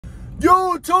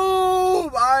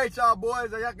YouTube! Alright, y'all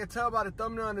boys, as y'all can tell by the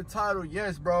thumbnail and the title,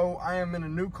 yes, bro, I am in a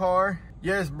new car.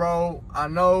 Yes, bro, I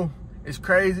know it's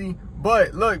crazy,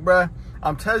 but look, bro,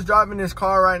 I'm test driving this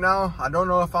car right now. I don't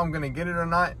know if I'm gonna get it or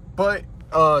not, but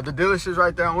the dealership's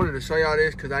right there. I wanted to show y'all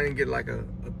this because I didn't get like a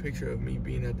picture of me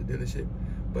being at the dealership.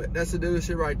 But that's the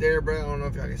dealership right there, bro. I don't know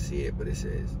if y'all can see it, but it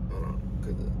says, hold on,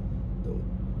 because the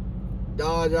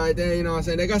Dodge right there, you know what I'm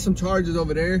saying? They got some Chargers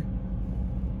over there,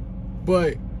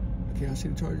 but can I see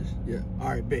the Chargers? Yeah, all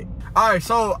right, bet. All right,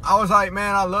 so I was like,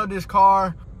 man, I love this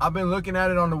car. I've been looking at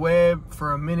it on the web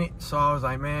for a minute, so I was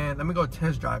like, man, let me go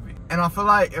test drive it. And I feel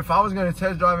like if I was gonna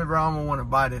test drive it, bro, I'm gonna wanna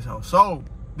buy this hoe. So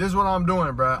this is what I'm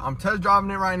doing, bro. I'm test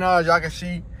driving it right now, as y'all can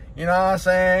see. You know what I'm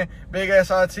saying? Big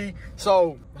SRT.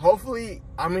 So hopefully,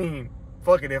 I mean,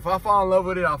 fuck it. If I fall in love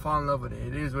with it, I'll fall in love with it.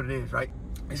 It is what it is, right?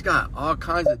 It's got all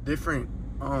kinds of different,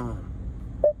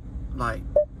 like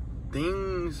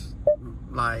things,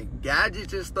 like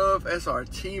gadgets and stuff.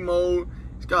 SRT mode.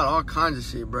 It's got all kinds of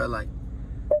shit, bro. Like,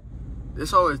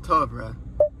 this hoe is tough, bro.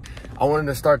 I wanted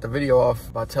to start the video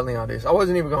off by telling y'all this. I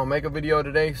wasn't even gonna make a video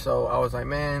today, so I was like,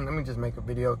 man, let me just make a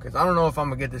video, because I don't know if I'm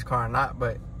gonna get this car or not,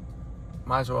 but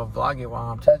might as well vlog it while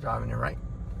I'm test driving it, right?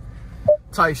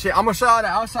 Type shit. I'm gonna show y'all the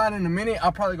outside in a minute.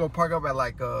 I'll probably go park up at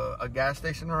like a gas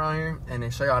station around here and then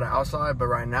show y'all the outside. But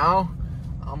right now,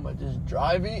 I'm gonna just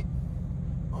drive it.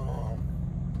 Oh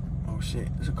shit,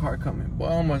 there's a car coming. Boy,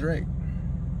 I almost wrecked.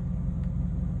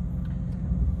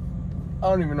 I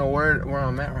don't even know where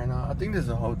I'm at right now. I think this is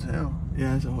a hotel.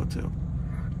 Yeah, it's a hotel.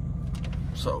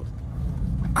 So,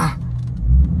 yeah.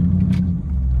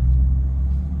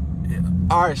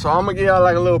 All right, so I'm gonna give y'all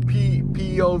like a little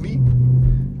POV.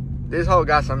 This hoe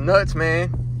got some nuts,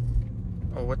 man.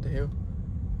 Oh, what the hell?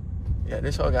 Yeah,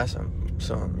 this hoe got some,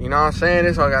 you know what I'm saying?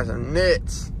 This hoe got some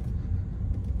nuts.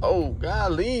 Oh,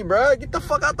 golly, bro. Get the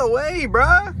fuck out the way,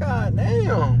 bro. God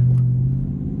damn.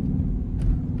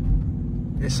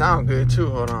 It sound good too.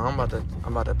 Hold on, I'm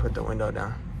about to put the window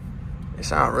down. It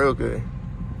sound real good.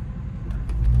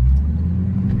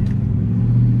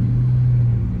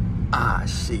 Ah,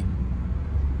 shit.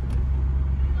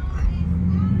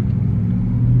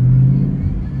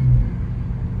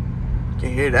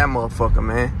 Can hear that motherfucker,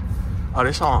 man. Oh,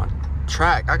 this on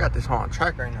track. I got this on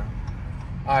track right now.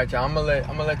 All right, y'all. I'm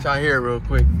gonna let y'all hear it real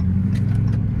quick.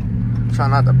 Try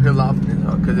not to peel off this,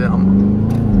 cause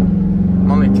I'm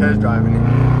only test driving it.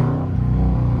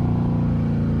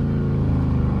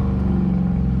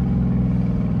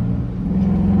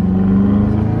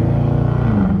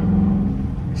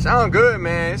 It sound good,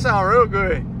 man. It sound real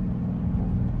good.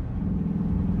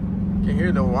 Can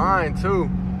hear the whine too.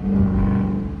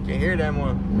 Can hear that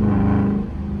one.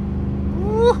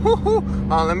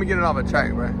 Oh, let me get it off a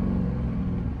track, bro.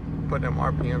 Put them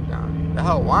RPM down. The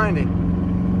hell winding.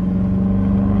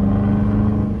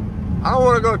 I don't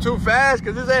want to go too fast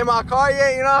because this ain't my car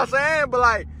yet, you know what I'm saying? But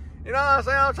like, you know what I'm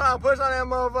saying? I'm trying to push on that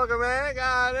motherfucker, man.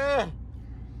 God damn.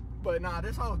 But nah,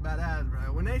 this hoe's badass,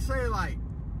 bro. When they say like,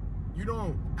 you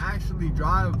don't actually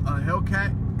drive a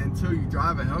Hellcat until you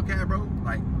drive a Hellcat, bro.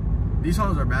 Like, these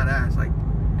hoes are badass. Like,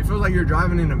 it feels like you're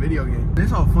driving in a video game.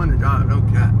 This all fun to drive, no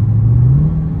cap.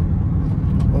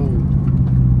 Oh,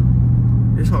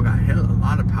 this hoe got a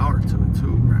lot of power to it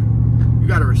too, bro. You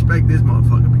gotta respect this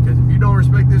motherfucker, because if you don't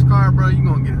respect this car, bro, you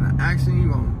gonna get in an accident. You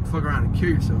gonna fuck around and kill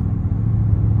yourself.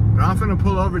 But I'm finna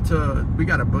pull over to, we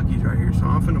got a Buc-ee's right here, so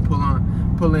I'm finna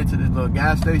pull into this little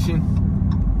gas station.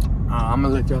 I'm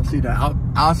gonna let y'all see the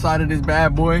outside of this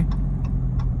bad boy.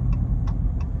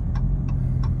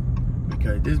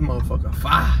 Because this motherfucker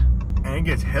fire. And it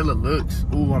gets hella looks.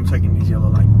 Ooh, I'm taking these yellow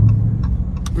lights.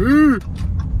 Ooh,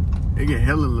 it get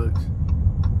hella looks.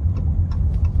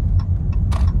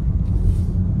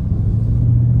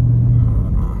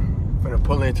 I'm finna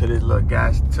pull into this little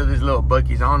this little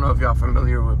Buc-ee's. I don't know if y'all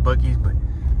familiar with Buc-ee's, but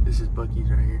this is Buc-ee's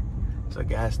right here. It's a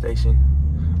gas station.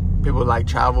 People like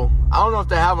travel. I don't know if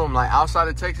they have them like outside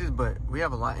of Texas, but we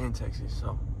have a lot in Texas,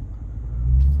 so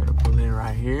I'm gonna pull in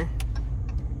right here.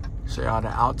 Show y'all the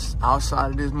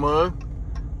outside of this mug.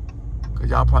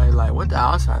 Cause y'all probably like, what the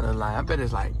outside look like? I bet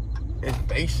it's like, it's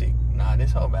basic. Nah,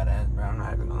 this whole badass, bro. I'm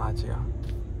not even gonna lie to y'all.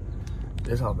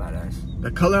 This whole badass.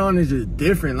 The color on it is just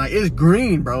different. Like, it's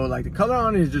green, bro. Like, the color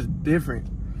on it is just different.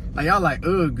 Like, y'all like,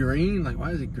 ugh, green? Like,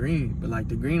 why is it green? But like,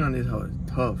 the green on this hoe is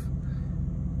tough.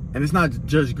 And it's not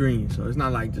just green, so it's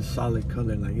not like just solid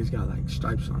color. Like, it's got like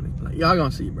stripes on it. Like, y'all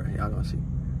gonna see, bro. Y'all gonna see.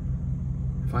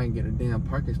 If I can get a damn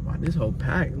parking spot. This whole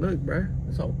pack, look, bro.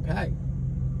 This whole pack.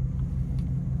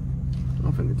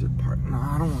 I'm finna just park.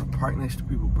 Nah, I don't want to park next to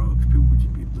people, bro, because people would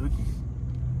just be looking.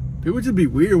 People would just be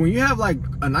weird. When you have like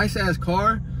a nice ass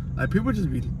car, Like, people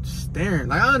just be staring.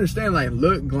 Like, I understand, like,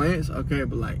 look, glance, okay,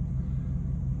 but, like,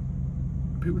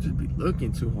 people just be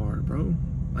looking too hard, bro.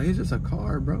 Like, it's just a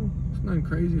car, bro. There's nothing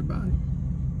crazy about it.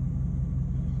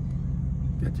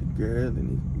 Got your girl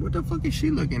and what the fuck is she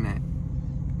looking at?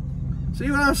 See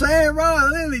what I'm saying, bro? I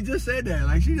literally just said that.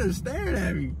 Like, she just stared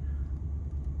at me.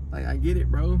 Like, I get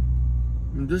it, bro.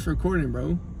 I'm just recording,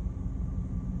 bro.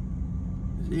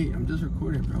 See, I'm just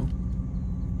recording, bro.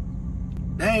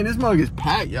 Dang, this mug is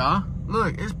packed, y'all.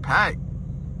 Look, it's packed.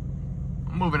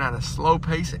 I'm moving at a slow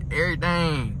pace and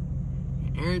everything.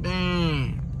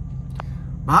 Everything.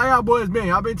 But how y'all boys been?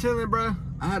 Y'all been chilling, bro?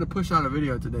 I had to push out a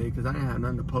video today because I didn't have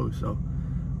nothing to post, so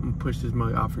I'm gonna push this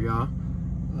mug out for y'all.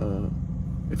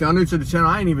 If y'all new to the channel,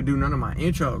 I ain't even do none of my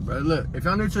intro, bro. Look, if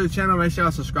y'all new to the channel, make sure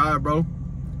y'all subscribe, bro.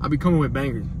 I'll be coming with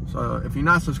bangers. So if you're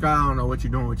not subscribed, I don't know what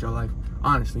you're doing with your life,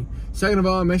 honestly. Second of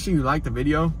all, make sure you like the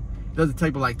video. It doesn't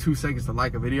take but like 2 seconds to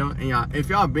like a video. And y'all, if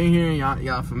y'all been here and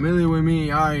y'all familiar with me,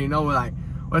 y'all already know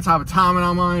what type of timing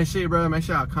I'm on and shit, bro. Make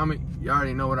sure y'all comment. Y'all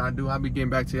already know what I do. I'll be getting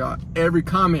back to y'all. Every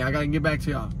comment, I gotta get back to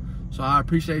y'all. So I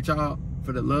appreciate y'all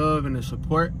for the love and the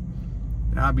support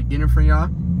that I'll be getting from y'all.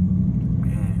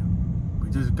 And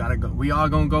we just gotta go. We all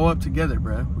gonna go up together,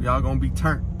 bro. We all gonna be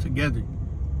turned together.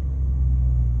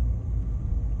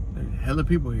 There's hella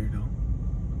people here, though.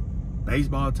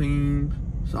 Baseball teams,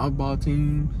 softball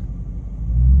teams.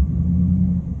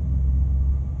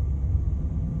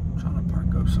 I'm trying to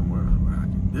park up somewhere where I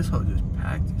can. This hoe just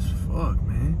packed as fuck,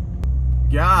 man.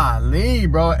 Golly,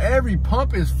 bro. Every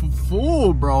pump is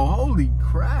full, bro. Holy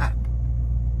crap.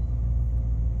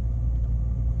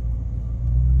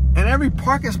 And every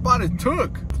parking spot it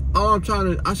took. Oh,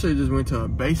 I should have just went to a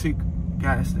basic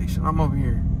gas station. I'm over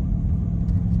here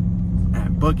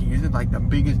at Buc-ee's. It's like the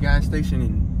biggest gas station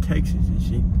in Texas and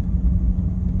shit.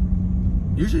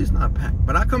 Usually it's not packed,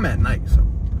 but I come at night, so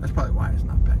that's probably why it's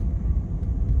not packed.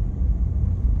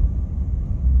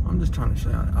 I'm just trying to show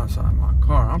you outside my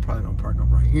car. I'm probably gonna park up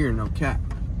right here, no cap.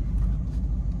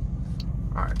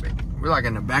 All right, baby. We're like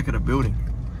in the back of the building.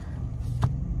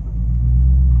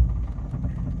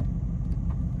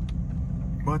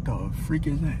 What the freak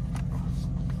is that?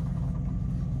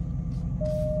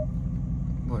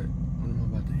 What am I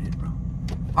about to hit, bro?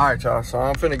 All right, y'all. So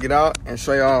I'm finna get out and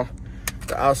show y'all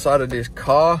the outside of this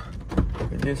car.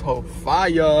 And this whole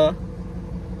fire.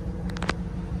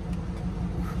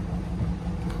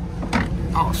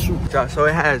 Oh shoot. So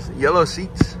it has yellow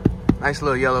seats. Nice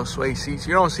little yellow suede seats.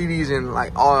 You don't see these in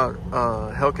like all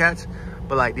Hellcats,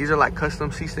 but like these are like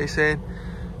custom seats, they said.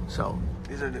 So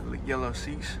these are the yellow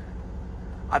seats.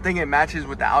 I think it matches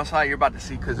with the outside you're about to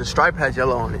see because the stripe has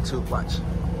yellow on it too. Watch.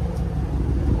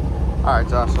 All right,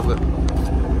 y'all. So look,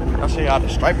 I'll show y'all the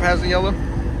stripe has the yellow.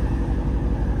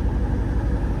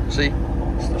 See,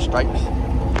 it's the stripes.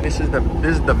 This is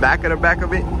the back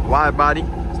of it. Wide body.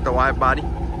 It's the wide body.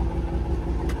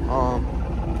 I'm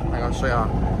gonna show y'all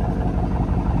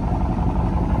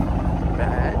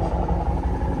badge.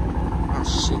 Oh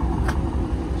shit!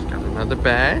 It's got another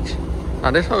badge.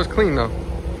 Now this hoe is clean though.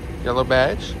 Yellow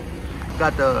badge.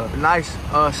 Got the nice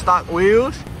stock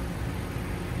wheels.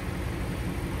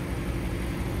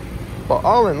 But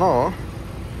all in all,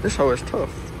 this hoe is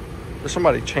tough. There's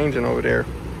somebody changing over there,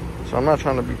 so I'm not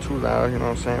trying to be too loud, you know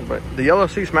what I'm saying? But the yellow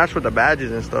seats match with the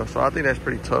badges and stuff, so I think that's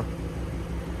pretty tough.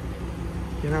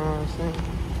 You know what I'm saying?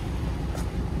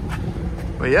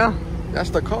 But yeah,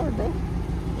 that's the car, bro.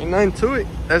 Ain't nothing to it.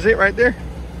 That's it right there.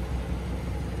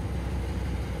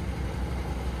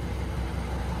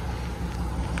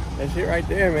 That's it right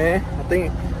there, man. I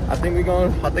think we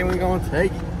gonna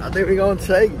take it. I think we gonna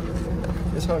take it.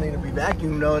 This one need to be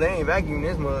vacuumed though. They ain't vacuumed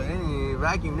this mug. They ain't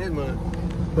vacuumed this mug.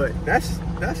 But that's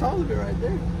all of it right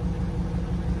there.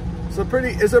 It's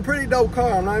a pretty dope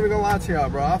car. I'm not even gonna lie to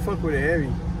y'all, bro. I fuck with it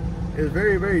heavy. It's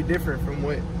very, very different from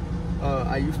what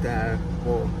I used to have.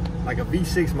 Well, like a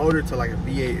V6 motor to like a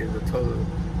V8 is a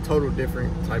total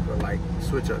different type of like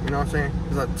switch up. You know what I'm saying?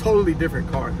 It's a totally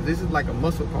different car. This is like a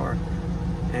muscle car,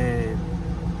 and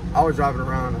I was driving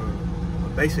around a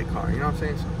basic car. You know what I'm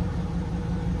saying? So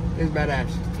it's badass.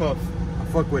 It's tough. I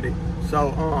fuck with it. So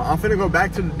I'm finna go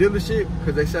back to the dealership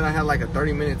because they said I had like a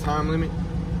 30-minute time limit.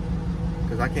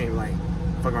 Because I can't like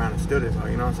fuck around and steal this.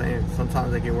 You know what I'm saying?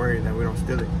 Sometimes they get worried that we don't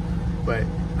steal it. But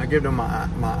I give them my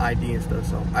ID and stuff.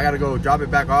 So I gotta go drop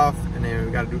it back off, and then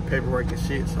we gotta do paperwork and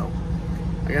shit. So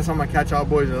I guess I'm gonna catch y'all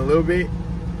boys in a little bit.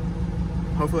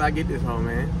 Hopefully I get this hoe,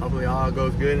 man. Hopefully all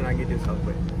goes good and I get this hoe.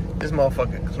 But this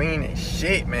motherfucker clean as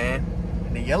shit, man.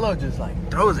 And the yellow just like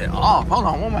throws it off. Hold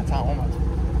on, one more time.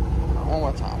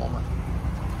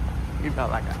 You got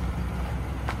like a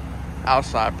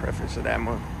outside preference of that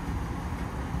one.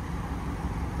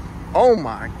 Oh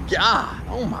my God.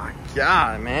 Oh my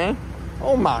God, man.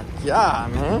 Oh my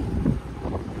God, man.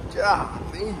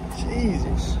 Golly,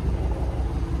 Jesus.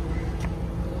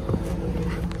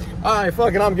 All right,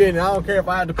 fuck it, I'm getting it. I don't care if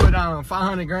I had to put down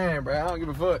 500 grand, bro. I don't give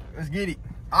a fuck. Let's get it.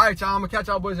 All right, y'all. I'm gonna catch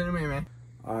y'all boys in a minute, man.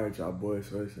 All right, y'all boys.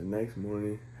 So it's the next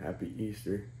morning. Happy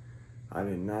Easter. I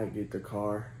did not get the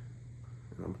car,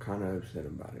 and I'm kind of upset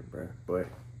about it, bro. But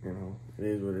you know, it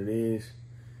is what it is.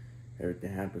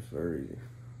 Everything happens for a reason.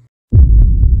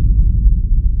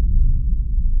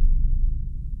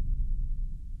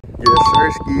 Yes,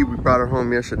 sir, Ski. We brought her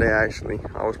home yesterday, actually.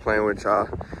 I was playing with y'all.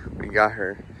 We got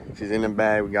her. She's in the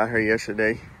bag. We got her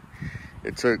yesterday.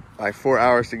 It took like 4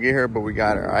 hours to get her, but we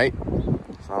got her, all right?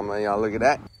 So I'm letting y'all look at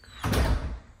that.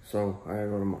 So I gotta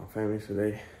go to my family's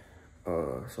today.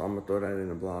 So I'm gonna throw that in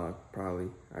the vlog, probably.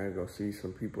 I gotta go see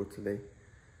some people today.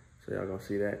 So y'all gonna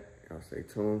see that. Y'all stay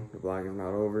tuned. The vlog is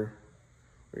not over.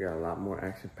 We got a lot more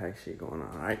action-packed shit going on,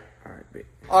 all right? All right, big.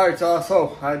 All right, y'all,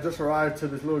 so I just arrived to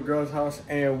this little girl's house,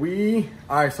 and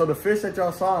all right, so the fish that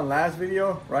y'all saw in last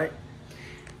video, right,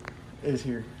 is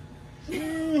here.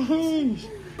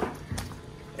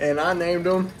 And I named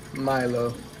him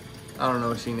Milo. I don't know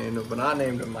what she named him, but I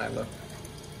named him Milo.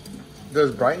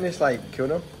 Does brightness, like, kill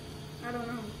them? I don't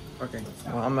know. Okay,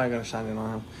 well, I'm not gonna shine it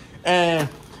on him. And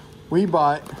we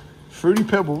bought Fruity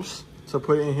Pebbles to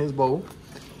put in his bowl.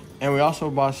 And we also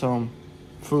bought some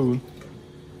food,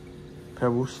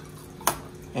 Pebbles,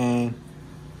 and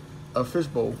a fish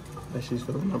bowl that she's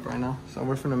filling up right now. So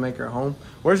we're finna make her a home.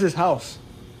 Where's his house?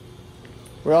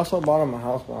 We also bought him a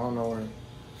house, but I don't know where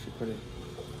she put it.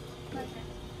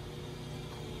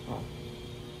 Oh,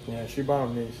 yeah, she bought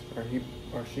him this,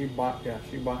 she bought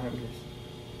him this.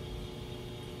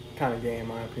 Kind of gay in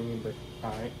my opinion, but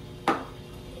all right.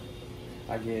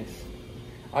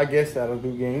 I guess that'll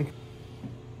do, gang.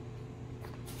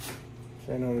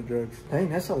 Say no to drugs. Dang,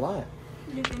 that's a lot.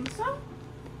 You think so?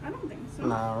 I don't think so.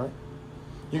 Nah, right?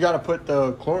 You gotta put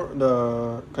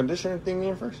the conditioner thing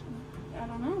in first? I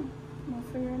don't know. We'll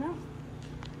figure it out.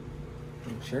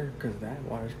 I'm sure, because that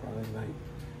water's probably like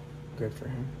good for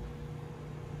him.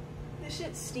 This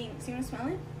shit stinks. You wanna smell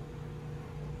it?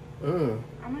 Ugh.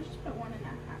 I'm gonna just put 1.5.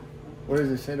 What does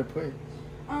it say to put?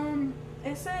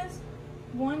 It says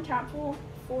 1 capsule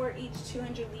for each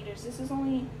 200 liters. This is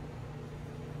only...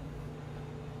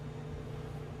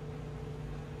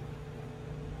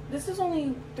 This is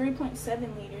only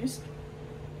 3.7 liters.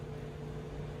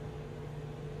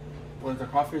 Was the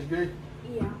crawfish good?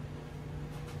 Yeah.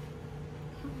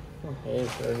 Hey,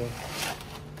 baby.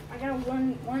 I got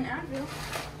one Advil.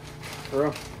 For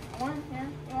real? One, yeah.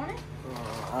 You want it?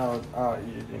 I'll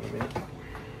eat it in a minute.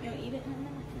 You'll eat it in a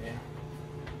minute? Yeah.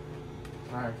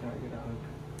 Alright, can I get a hug?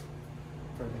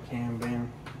 For the can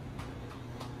bam.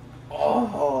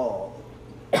 Oh!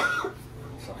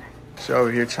 Sorry. So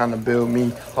over here trying to build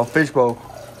me a fishbowl.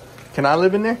 Can I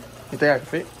live in there? You think I can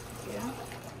fit? Yeah.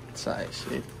 Size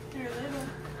shit. They're little.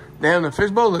 Damn, the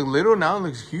fishbowl looked little, now it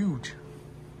looks huge.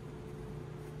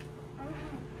 I don't know.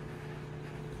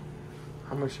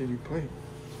 How much should you put? You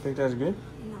think that's good?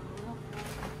 No.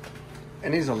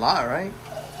 It needs a lot, right? I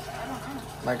don't know.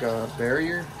 Like a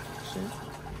barrier shit?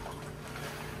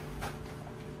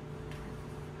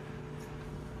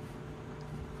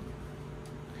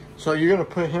 So you're gonna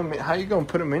put him, how you gonna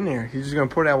put him in there? You just gonna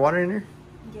pour that water in there?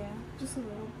 Yeah, just a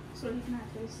little. So he can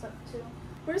have his stuff too.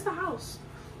 Where's the house?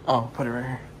 Oh, put it right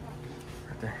here.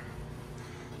 Right there.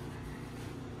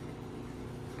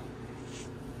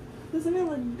 Doesn't it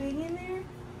look big in there?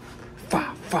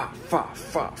 Fa.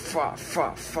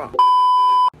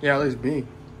 Yeah, it looks big.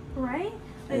 Right?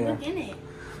 Like, Yeah. look in it.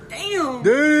 Damn!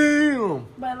 Damn!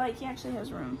 But like, he actually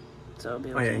has room. So it'll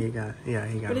be okay. Oh yeah,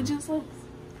 he got But it it. just looks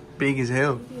Big as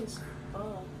hell. big as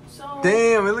fuck. So...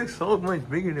 Damn, it looks so much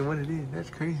bigger than what it is. That's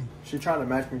crazy. She tried to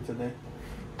match me today.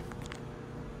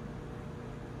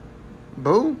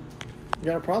 Boo? You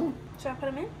got a problem? Should I put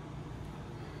him in?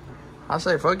 I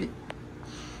say fuck it.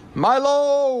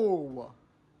 Milo!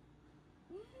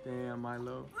 Damn,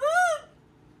 Milo.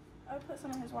 I would put some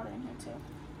of his water in here too.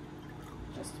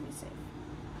 Just to be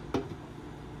safe.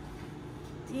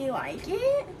 Do you like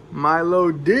it?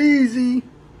 Milo Deezy.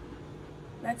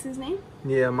 That's his name?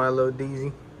 Yeah, Milo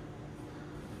Deezy.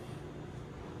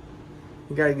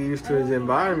 You gotta get used to his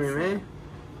environment, man.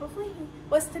 Hopefully he...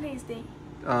 What's today's date?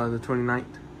 The 29th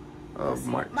of See,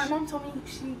 March. my mom told me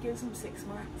she gives him 6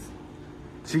 months.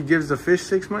 She gives the fish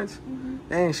 6 months? Mm-hmm.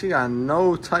 Dang, she got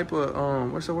no type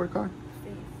of, what's the word called?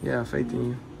 Faith. Yeah, faith in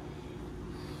you.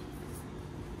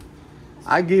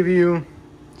 I give you,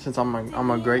 since I'm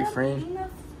a great friend.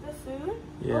 The food?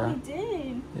 Yeah. Oh, he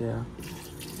did. Yeah.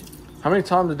 How many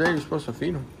times a day are you supposed to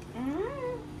feed him?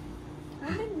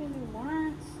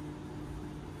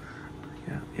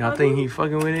 Yeah. Y'all think he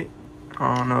fucking with it?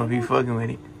 I don't know if he fucking with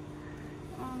it.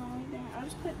 I don't know either. I'll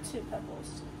just put 2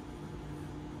 pebbles.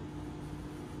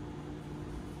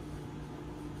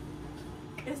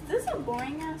 Is this a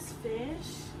boring ass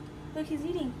fish? Look, he's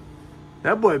eating.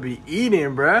 That boy be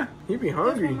eating, bruh. He be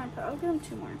hungry. I'll give him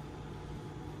 2 more.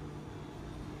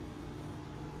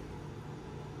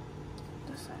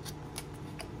 This side.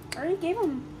 I already gave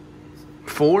him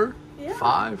 4? Yeah.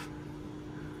 5?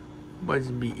 Boys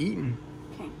be eating.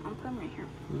 Okay, I'll put him right here.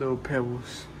 Little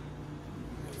pebbles.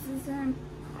 This is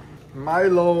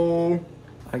Milo.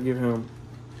 I give him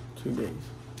 2 days.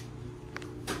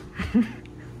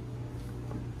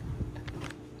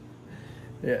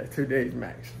 Yeah, 2 days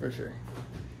max for sure.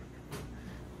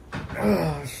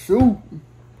 Shoot.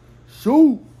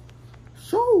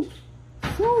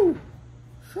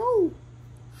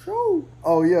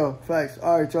 Oh yeah, facts.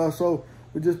 All right, y'all. So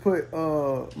we just put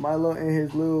Milo in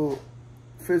his little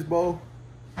fish bowl,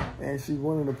 and she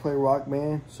wanted to play Rock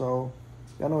Band. So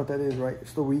y'all know what that is, right?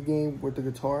 It's the Wii game with the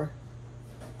guitar.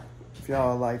 If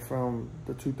y'all are like from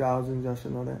the 2000s, y'all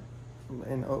should know that.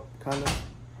 And up, kind of,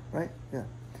 right? Yeah.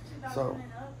 So,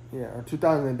 yeah, or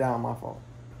 2000 and down, my fault.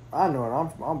 I know it.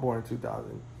 I'm born in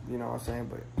 2000. You know what I'm saying?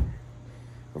 But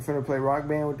we're finna play Rock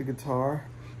Band with the guitar.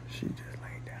 She just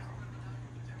laid down.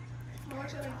 I'll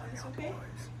watch it like this, okay?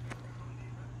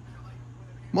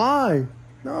 Why?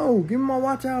 No, give me my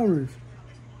watch hours.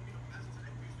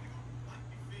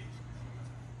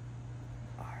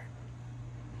 All right.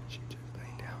 She just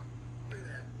laid down.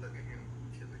 Look at him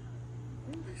chilling.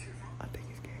 I think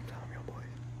it's game time, yo,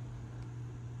 boys.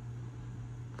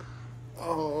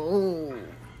 Oh.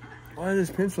 Why is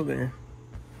this pencil there?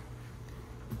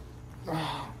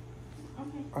 Oh.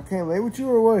 Okay. I can't lay with you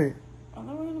or what? I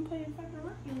thought we were gonna play a fucking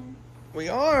Rock Band. We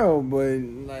are, but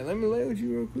like, let me lay with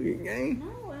you real quick, gang.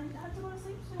 No, I have to go to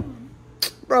sleep soon.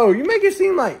 Bro, you make it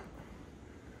seem like.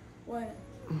 What?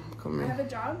 Come I here. have a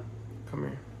job? Come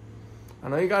here. I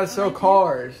know you gotta sell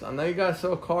cars. But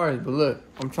look,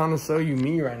 I'm trying to sell you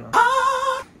me right now.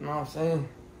 You know what I'm saying?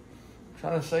 I'm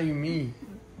trying to sell you me.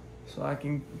 So I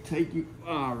can take you.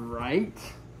 Alright.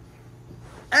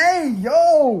 Hey,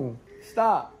 yo!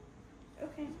 Stop.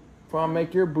 Okay. Before I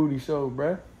make your booty show,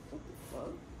 bruh.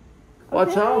 Fuck.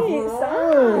 Watch out Okay, for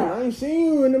stop. I ain't seen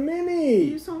you in a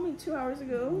minute. You saw me 2 hours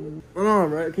ago. Hold on,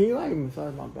 bro. Can you like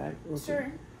massage my back? real quick?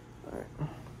 Sure. Alright.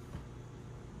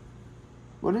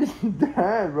 What is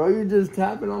that, bro? You're just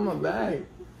tapping on my back.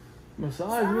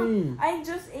 Massage me. I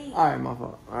just ate. Alright, my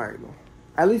fault. Alright, bro.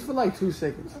 At least for like 2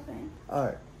 seconds. Okay.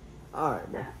 Alright.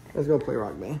 Alright, bro. Let's go play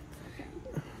Rock Band.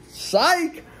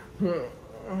 Psych!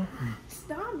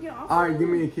 Stop, get off. Alright, give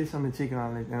me a kiss on the cheek and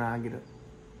I'll get up.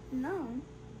 No.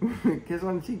 Kiss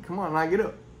on the cheek. Come on, and I'll get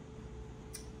up.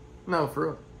 No,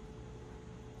 for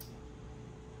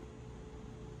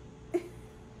real.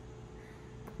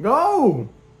 Go!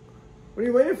 What are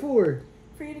you waiting for?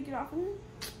 For you to get off of me?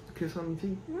 Kiss on the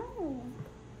cheek. No.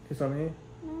 Kiss on the hand.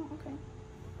 No, okay.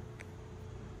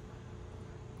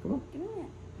 Come on. Give me it.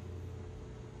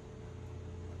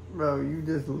 Bro, you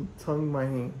just tongued my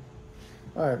hand.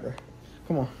 Alright, bro.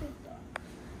 Come on.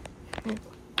 You're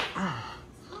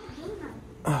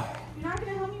not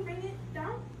gonna help me bring it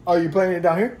down? Oh, you playing it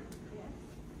down here?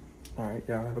 Yeah. Alright,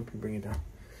 yeah, I'll help you bring it down.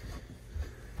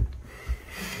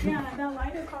 Yeah, that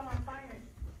lighter caught on fire.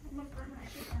 I'm gonna burn my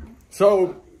shit down.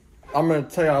 So, I'm going to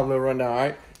tell y'all a little rundown,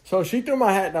 alright? So, she threw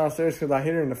my hat downstairs because I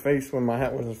hit her in the face when my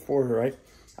hat was for her, right?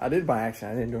 I did by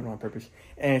accident. I didn't do it on purpose.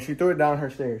 And she threw it down her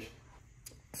stairs.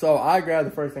 So, I grabbed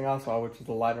the first thing I saw, which was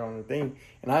the lighter on the thing,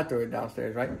 and I threw it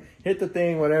downstairs, right? Hit the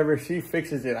thing, whatever. She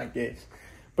fixes it, I guess.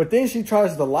 But then she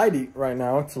tries to light it right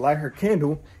now, to light her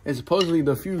candle, and supposedly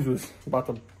the fuse was about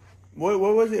to... What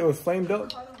was it? It was flamed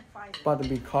up? Caught on fire. About to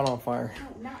be caught on fire.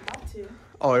 No, not about to.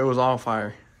 Oh, it was on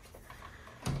fire.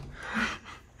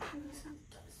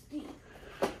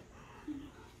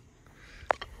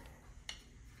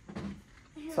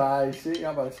 Side shit,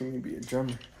 y'all about to see me be a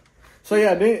drummer. So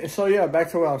yeah, back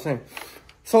to what I was saying.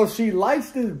 So she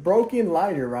lights this broken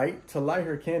lighter, right? To light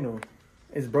her candle.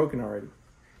 It's broken already.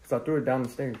 So I threw it down the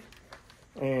stairs.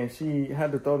 And she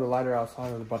had to throw the lighter outside.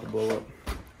 It was about to blow up.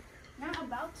 Not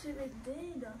about to, it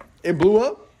did. It blew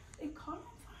up? It caught on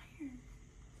fire.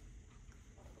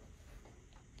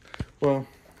 Well,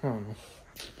 I don't know.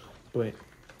 But,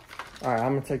 alright,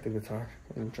 I'm gonna take the guitar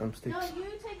and the drumsticks. No, you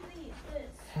take this.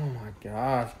 Oh my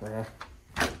gosh, bro.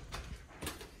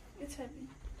 It's heavy.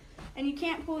 And you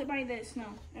can't pull it by this, no.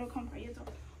 It'll come apart. You have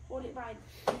to hold it by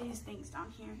these things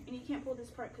down here. And you can't pull this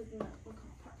part because then it will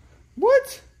come apart.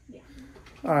 What? Yeah.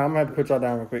 Alright, I'm gonna have to put y'all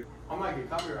down real quick. I might get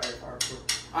copyrighted if I record.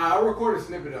 I'll record a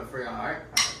snippet up for y'all, alright?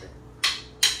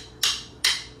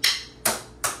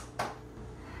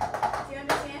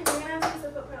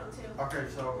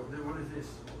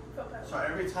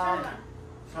 every time,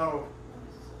 so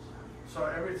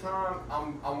every time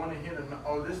I want to hit a,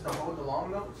 oh, this is to hold the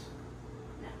long notes?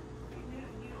 No,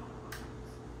 you don't hold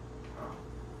Oh.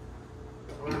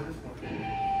 What is this one?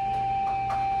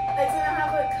 It's gonna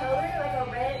have a color, like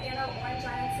a red and an orange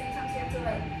line at the same time, so you have to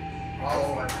like.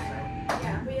 Oh, at the same.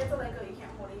 Yeah, but you have to let go. You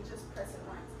can't hold it. You just press it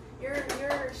once. Your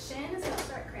shin is gonna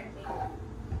start cramping.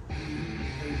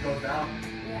 It goes down.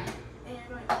 Yeah, and you're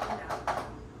going up and down.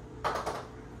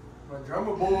 My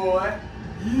drummer boy.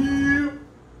 Yeah.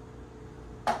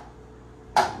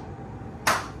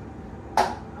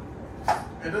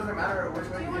 It doesn't matter which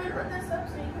way Do you you want hit to it, put right? this up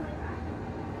so you can like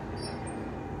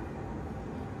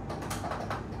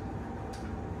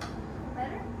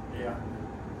better? Yeah.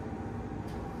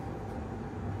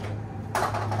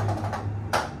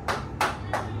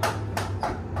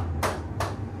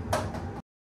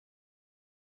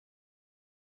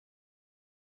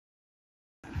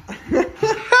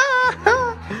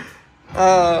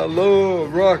 I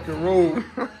love rock and roll.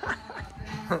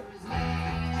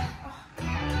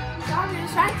 Stop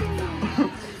distracting me.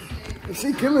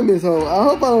 She killing this hoe. I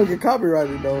hope I don't get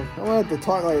copyrighted though. I'm gonna have to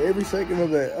talk like every second of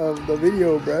the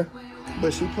video, bruh.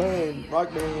 But she playing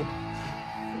rock band.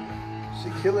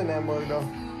 She killing that mug though.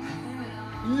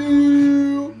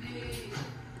 You.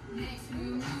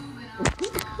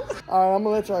 Alright, I'm gonna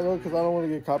let y'all go because I don't want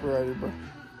to get copyrighted, bro.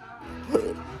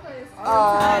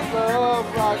 I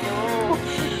love rock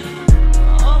and roll.